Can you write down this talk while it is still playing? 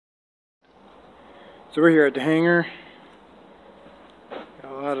So we're here at the hangar.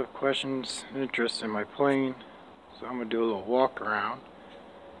 Got a lot of questions and interest in my plane, so I'm gonna do a little walk around.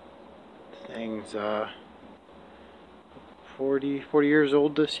 This thing's 40 years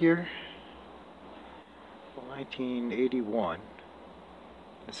old this year. 1981.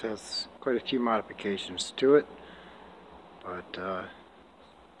 This has quite a few modifications to it, but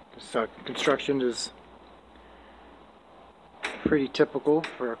this construction is pretty typical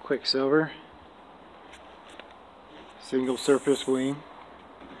for a Quicksilver. Single surface wing.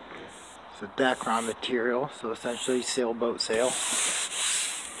 It's a Dacron material, so essentially sailboat sail.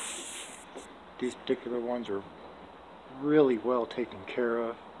 These particular ones are really well taken care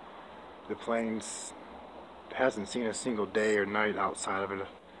of. The plane's hasn't seen a single day or night outside of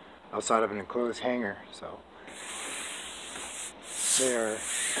an enclosed hangar, so they are in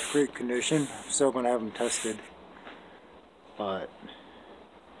great condition. I'm still going to have them tested, but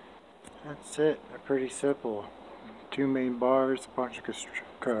that's it. They're pretty simple. Two main bars, a bunch of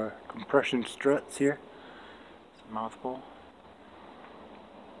compression struts here. It's a mouthful.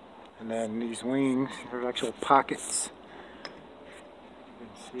 And then these wings are actual pockets. You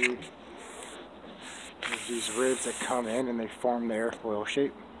can see there's these ribs that come in and they form the airfoil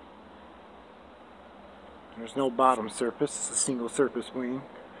shape. There's no bottom surface, it's a single surface wing.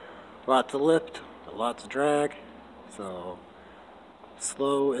 Lots of lift, but lots of drag. So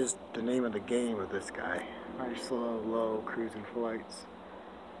slow is the name of the game with this guy. Very slow, low cruising flights.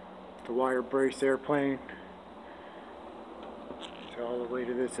 The wire brace airplane. So all the way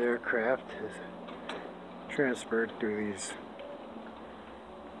to this aircraft is transferred through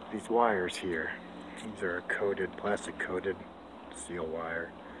these wires here. These are coated, plastic coated steel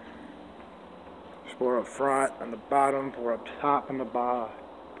wire. There's 4 up front on the bottom, 4 up top on the bottom,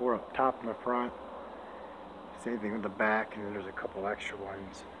 4 up top in the front. Same thing with the back, and then there's a couple extra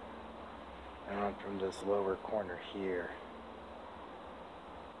ones down from this lower corner here.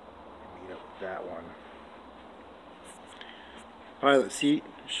 Meet up with that one. Pilot seat,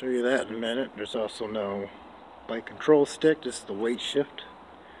 I'll show you that in a minute. There's also no bike control stick, just the Weightshift.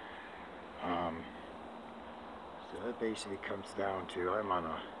 So that basically comes down to, I'm on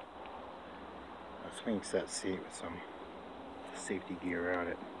a swing set seat with some safety gear on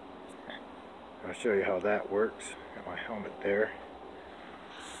it. I'll show you how that works. Got my helmet there.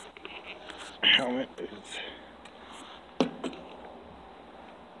 Helmet is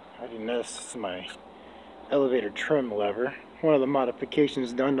hiding this. This is my elevator trim lever. One of the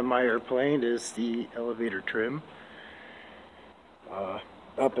modifications done to my airplane is the elevator trim.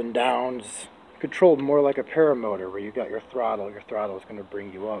 Up and downs controlled more like a paramotor, where you got your throttle. Your throttle is going to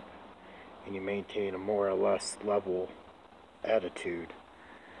bring you up, and you maintain a more or less level attitude.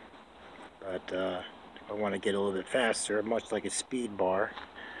 But if I want to get a little bit faster, much like a speed bar,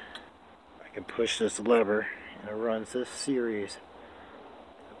 I can push this lever and it runs this series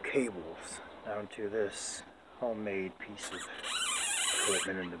of cables down to this homemade piece of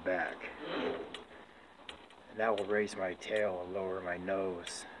equipment in the back. And that will raise my tail and lower my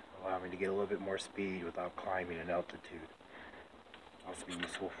nose, allow me to get a little bit more speed without climbing in altitude. Also be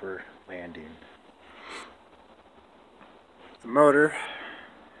useful for landing. The motor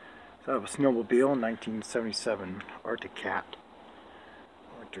is out of a snowmobile, 1977 Arctic Cat.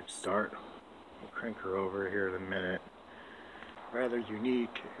 Electric start. We'll crank her over here in a minute. Rather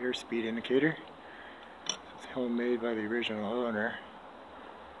unique airspeed indicator. It's homemade by the original owner.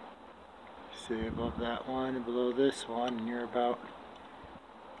 See above that one and below this one, and you're about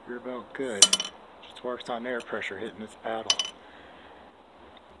good. Just works on air pressure hitting this paddle.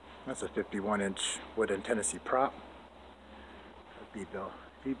 That's a 51-inch wooden Tennessee prop.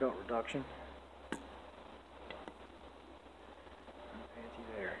 V-belt reduction. Fancy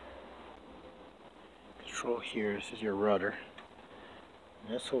there. Control here. This is your rudder.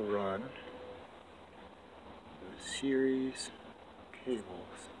 And this will run a series of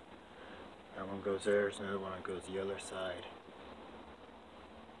cables. That one goes there. There's another one that goes the other side.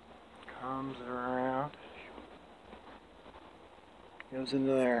 Comes around. Goes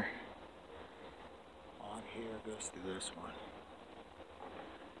into there. On here goes to this one.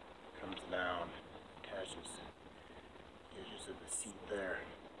 Comes down, attaches the edges of the seat there.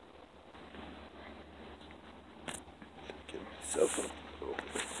 Get myself up.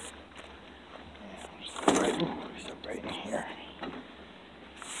 Step right in here. And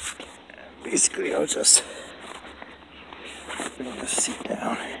basically, I'll just bring the seat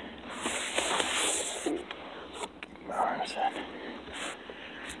down. Keep my arms in.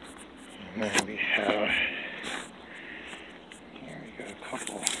 And then we have, here we got a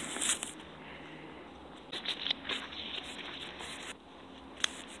couple.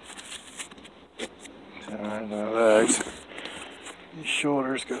 And the legs. These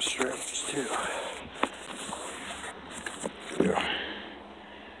shoulders go straps too. Yeah.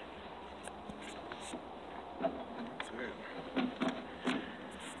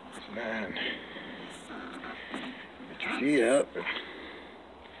 Man, get your feet up.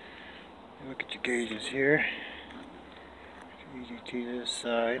 Look at your gauges here. EGT to this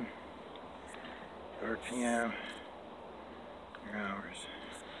side. RPM. Your hours.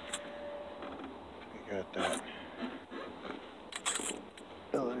 We got that.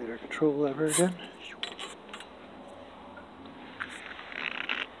 Elevator control lever again.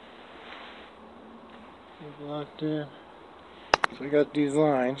 Locked in. So we got these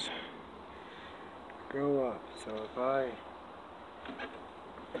lines go up. So if I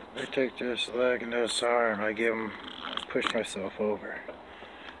take this leg and this arm, I push myself over.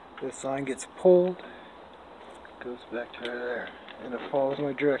 This line gets pulled, goes back to there, and it follows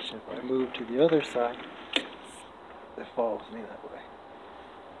my direction. If I move to the other side, it follows me that way.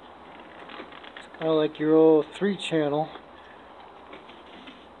 It's kind of like your old 3-channel.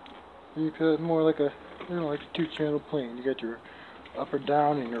 You got more like a, like a 2-channel plane. You got your up or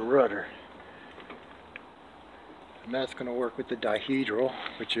down and your rudder. And that's going to work with the dihedral,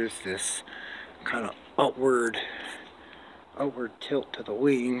 which is this kind of outward tilt to the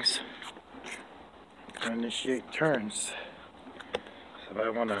wings to initiate turns. So if I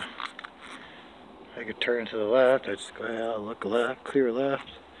want to make a turn to the left, I just go ahead, look left, clear left,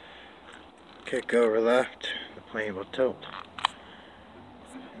 kick over left, the plane will tilt.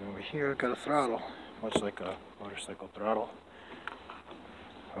 And over here I've got a throttle, much like a motorcycle throttle.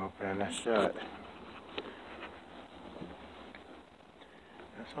 Open and shut.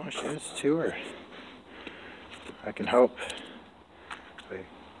 That's all she is to her. I can help if I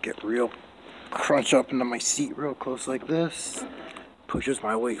get real crunch up into my seat real close like this. Pushes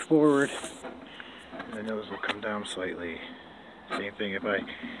my weight forward. And the nose will come down slightly. Same thing if I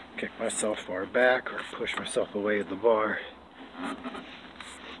kick myself far back or push myself away at the bar.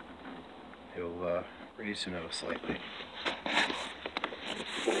 It'll raise the nose slightly.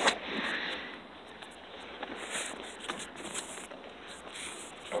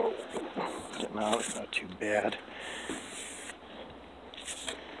 Oh, no, it's not too bad.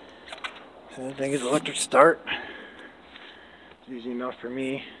 So the thing is electric start. It's easy enough for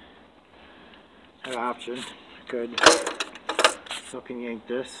me. An option. Good. Still can yank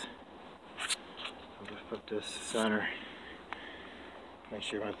this. I'll just put this center. Make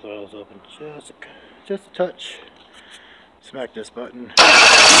sure my throttle's open just a touch. Smack this button. There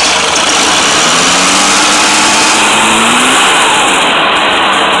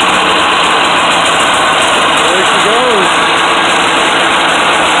she goes.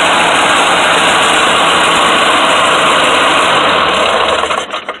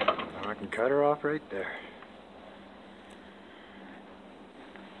 Now I can cut her off right there.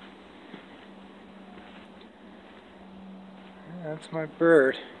 That's my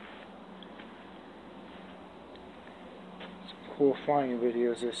bird. Some cool flying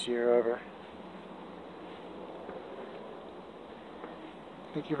videos this year ever.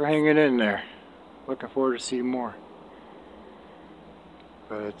 Thank you for hanging in there. Looking forward to seeing more.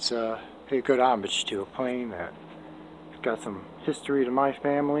 But it's pay good homage to a plane that got some history to my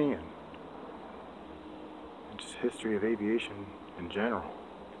family and just history of aviation in general.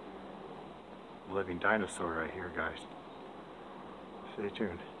 Living dinosaur right here, guys. Stay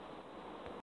tuned.